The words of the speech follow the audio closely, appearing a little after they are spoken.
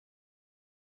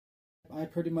I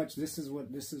pretty much, this is what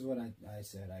I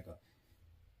said. I go,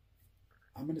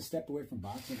 I'm going to step away from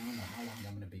boxing. I don't know how long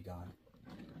I'm going to be gone.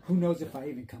 Who knows if I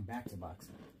even come back to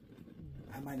boxing.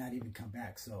 I might not even come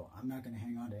back. So I'm not going to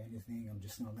hang on to anything. I'm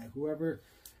just going to let whoever,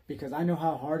 because I know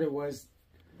how hard it was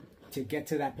to get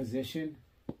to that position,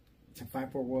 to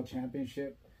fight for a world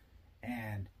championship,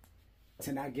 and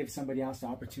to not give somebody else the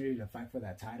opportunity to fight for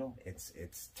that title.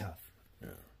 It's tough. Yeah.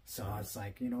 So I was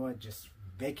like, you know what, just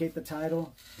vacate the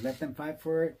title, let them fight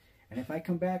for it, and if I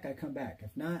come back, I come back.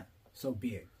 If not, so be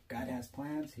it. God has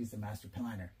plans. He's the master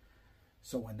planner.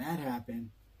 So when that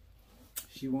happened,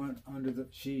 she went under the,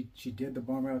 she did the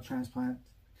bone marrow transplant.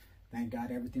 Thank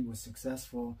God everything was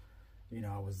successful. You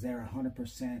know, I was there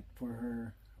 100% for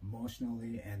her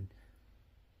emotionally, and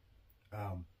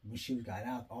when she got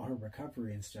out, all her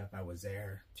recovery and stuff, I was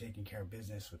there taking care of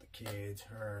business with the kids,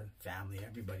 her family,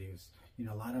 everybody was, you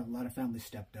know, a lot of families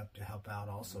stepped up to help out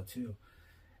also too.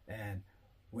 And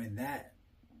when that,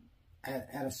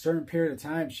 at a certain period of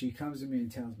time, she comes to me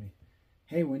and tells me,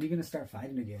 hey, when are you going to start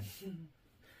fighting again?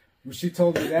 When she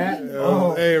told me that,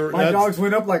 my dogs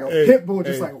went up like a pit bull,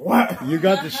 just like, what? You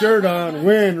got the shirt on,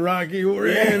 win, Rocky, we're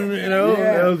in, you know,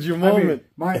 that was your moment.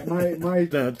 I mean, I'm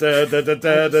like,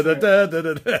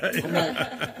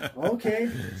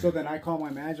 okay. So then I call my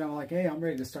manager, I'm like, hey, I'm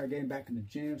ready to start getting back in the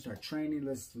gym, start training,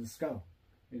 let's go.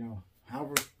 You know,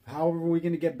 however we're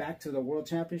going to get back to the world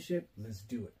championship, let's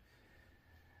do it.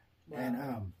 Wow.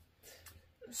 And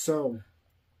so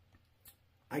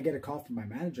I get a call from my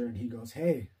manager, and he goes,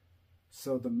 hey,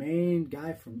 so the main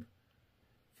guy from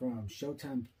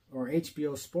Showtime or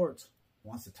HBO Sports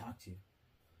wants to talk to you.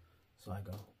 So I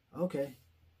go, okay.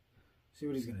 See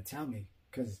what he's going to tell me.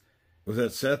 Cause was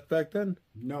that Seth back then?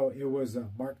 No, it was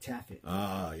Mark Taffet.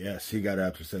 Ah, yes. He got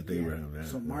after Seth Abraham. Yeah.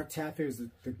 So Mark Taffet is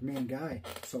the main guy.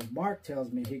 So Mark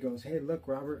tells me, he goes, hey, look,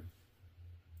 Robert,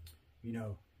 you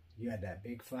know, you had that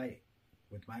big fight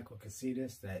with Michael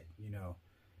Casitas that, you know,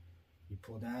 you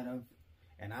pulled out of.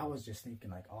 And I was just thinking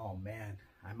like, oh man,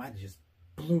 I might have just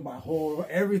blew my whole,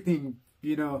 everything,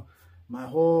 you know, my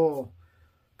whole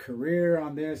career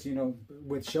on this, you know,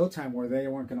 with Showtime, where they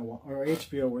weren't going to, or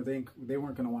HBO, where they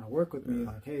weren't going to want to work with me.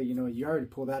 Like, hey, you know, you already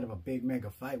pulled out of a big mega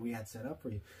fight we had set up for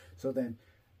you. So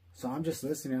I'm just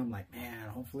listening. I'm like, man,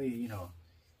 hopefully, you know,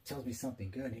 tells me something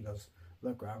good. And he goes,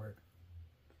 look, Robert,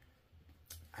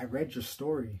 I read your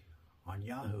story on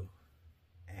Yahoo,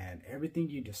 and everything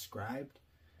you described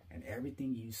and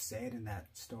everything you said in that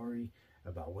story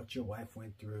about what your wife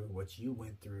went through, what you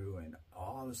went through, and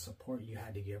all the support you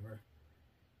had to give her,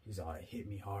 he's all, it hit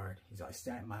me hard. He's all, I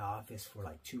sat in my office for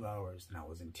like 2 hours and I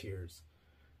was in tears.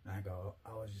 And I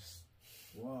was just,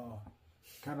 whoa,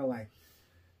 kind of like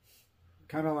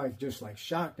just like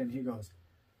shocked. And he goes,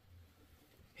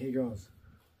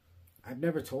 I've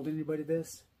never told anybody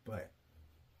this, but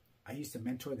I used to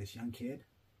mentor this young kid,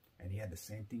 and he had the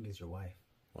same thing as your wife.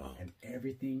 Wow. And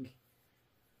everything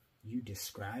you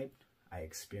described, I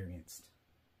experienced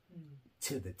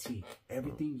to the T.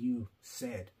 Everything you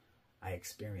said, I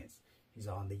experienced. He's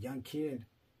all, and the young kid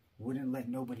wouldn't let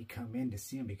nobody come in to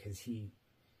see him because he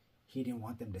didn't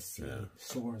want them to see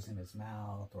sores in his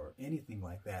mouth or anything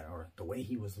like that, or the way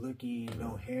he was looking,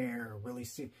 no hair, really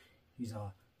sick. He's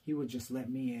all, he would just let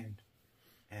me in,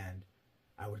 and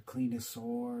I would clean his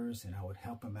sores, and I would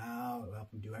help him out,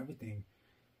 help him do everything.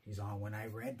 He's on, when I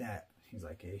read that, he's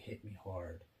like, it hit me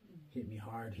hard. Hit me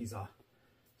hard. He's all,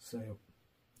 so,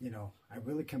 you know, I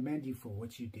really commend you for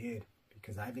what you did,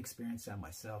 because I've experienced that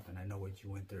myself, and I know what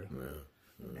you went through.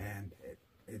 And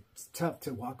it's tough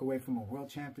to walk away from a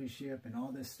world championship and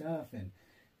all this stuff, and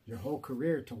your whole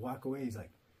career to walk away. He's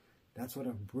like, that's what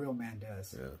a real man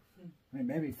does. I mean,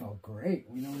 maybe he felt great.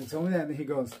 You know, when he told me that, and then he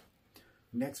goes,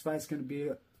 next fight's going to be,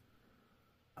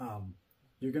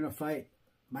 you're going to fight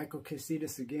Michael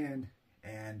Casitas again,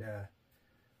 and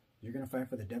you're going to fight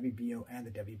for the WBO and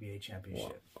the WBA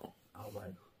championship. Wow. I was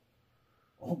like,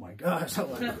 oh my gosh. I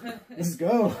was like, let's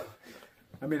go.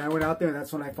 I mean, I went out there, and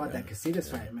that's when I fought that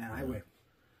Casitas fight, man. I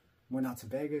went out to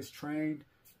Vegas, trained,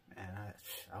 and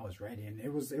I was ready. And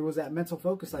it was that mental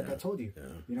focus, like I told you.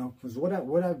 You know, because what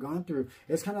I've gone through,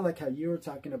 it's kind of like how you were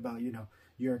talking about, you know,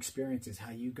 your experiences,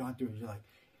 how you've gone through it. You're like,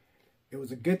 it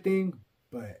was a good thing,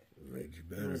 but made you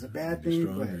better. It was a bad thing,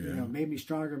 stronger, but you know, made me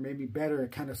stronger, made me better.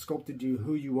 It kind of sculpted you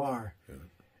who you are,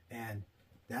 and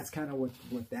that's kind of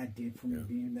what that did for me,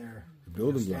 being there,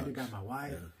 building standing by my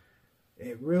wife.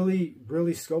 It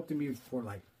really sculpted me for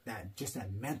like that, just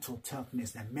that mental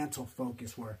toughness, that mental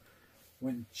focus. Where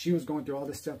when she was going through all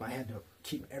this stuff, I had to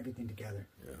keep everything together.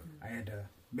 I had to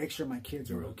make sure my kids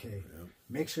were okay,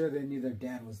 make sure they knew their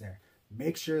dad was there,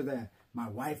 make sure that my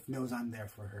wife knows I'm there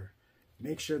for her.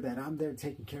 make sure that I'm there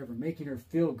taking care of her, making her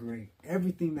feel great.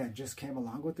 Everything that just came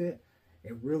along with it,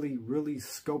 it really, really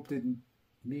sculpted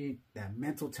me, that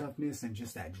mental toughness and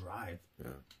just that drive.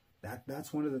 Yeah.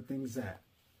 That's one of the things that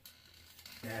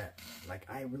like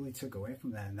I really took away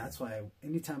from that. And that's why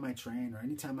anytime I train or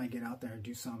anytime I get out there and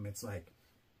do something, it's like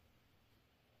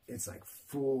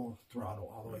full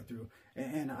throttle all the way through.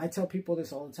 And I tell people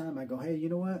this all the time. I go, hey, you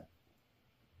know what?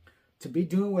 To be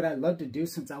doing what I love to do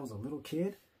since I was a little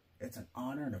kid, it's an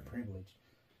honor and a privilege.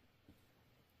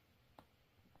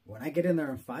 When I get in there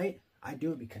and fight, I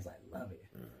do it because I love it.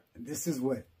 And this is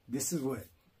what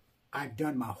I've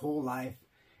done my whole life,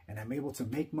 and I'm able to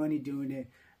make money doing it.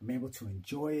 I'm able to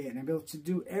enjoy it, and I'm able to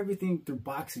do everything through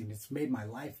boxing. It's made my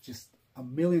life just a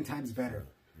million times better.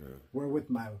 Where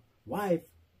with my wife,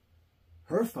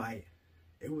 her fight,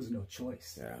 it was no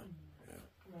choice. Yeah.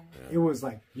 It was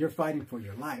like, you're fighting for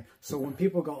your life. So when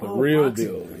people go, oh, real boxing.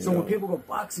 Deal. So when people go,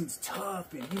 boxing's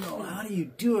tough, and, you know, how do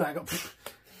you do it? I go,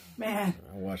 man.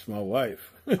 I watched my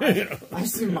wife. I've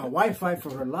seen my wife fight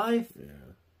for her life.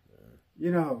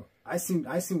 You know, I seen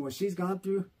what she's gone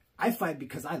through. I fight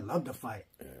because I love to fight.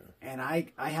 And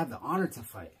I have the honor to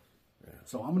fight.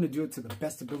 So I'm going to do it to the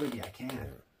best ability I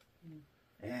can.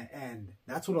 And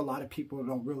that's what a lot of people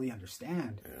don't really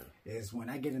understand is when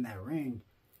I get in that ring,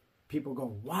 people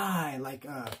go, why? Like,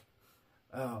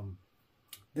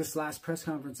 this last press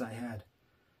conference I had,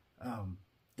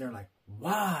 they're like,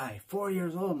 why? 4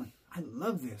 years old. I'm like, I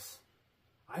love this.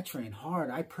 I train hard.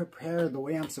 I prepare the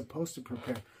way I'm supposed to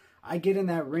prepare. I get in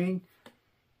that ring.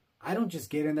 I don't just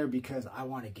get in there because I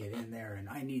want to get in there and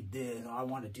I need this, or I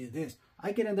want to do this.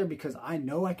 I get in there because I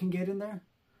know I can get in there.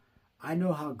 I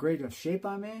know how great of shape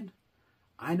I'm in.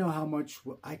 I know how much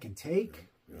I can take.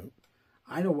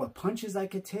 I know what punches I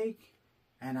could take.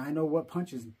 And I know what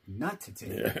punches not to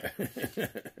take.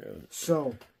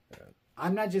 So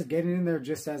I'm not just getting in there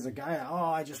just as a guy,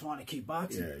 oh, I just want to keep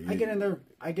boxing. I get in there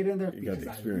because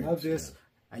I love this.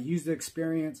 I use the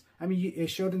experience. I mean,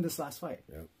 it showed in this last fight.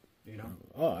 You know?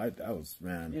 Oh, I was,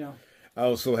 man. You know, I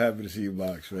was so happy to see you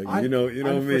box, man. You know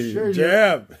me. Sure,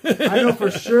 jab. I know for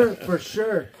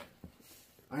sure.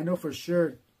 I know for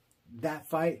sure that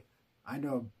fight, I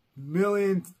know a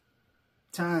million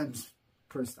times,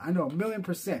 I know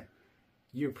 1,000,000%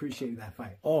 you appreciated that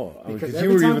fight. Oh, because you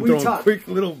were even throwing quick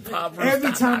little poppers.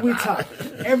 Every time we talk,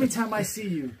 every time I see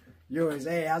you, you're always,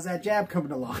 hey, how's that jab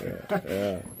coming along?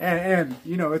 And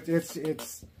you know,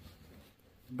 it's,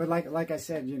 but like I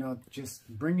said, you know, just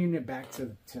bringing it back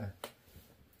to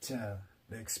the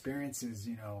experiences,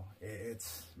 you know,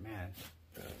 it's, man,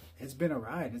 it's been a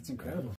ride. It's incredible.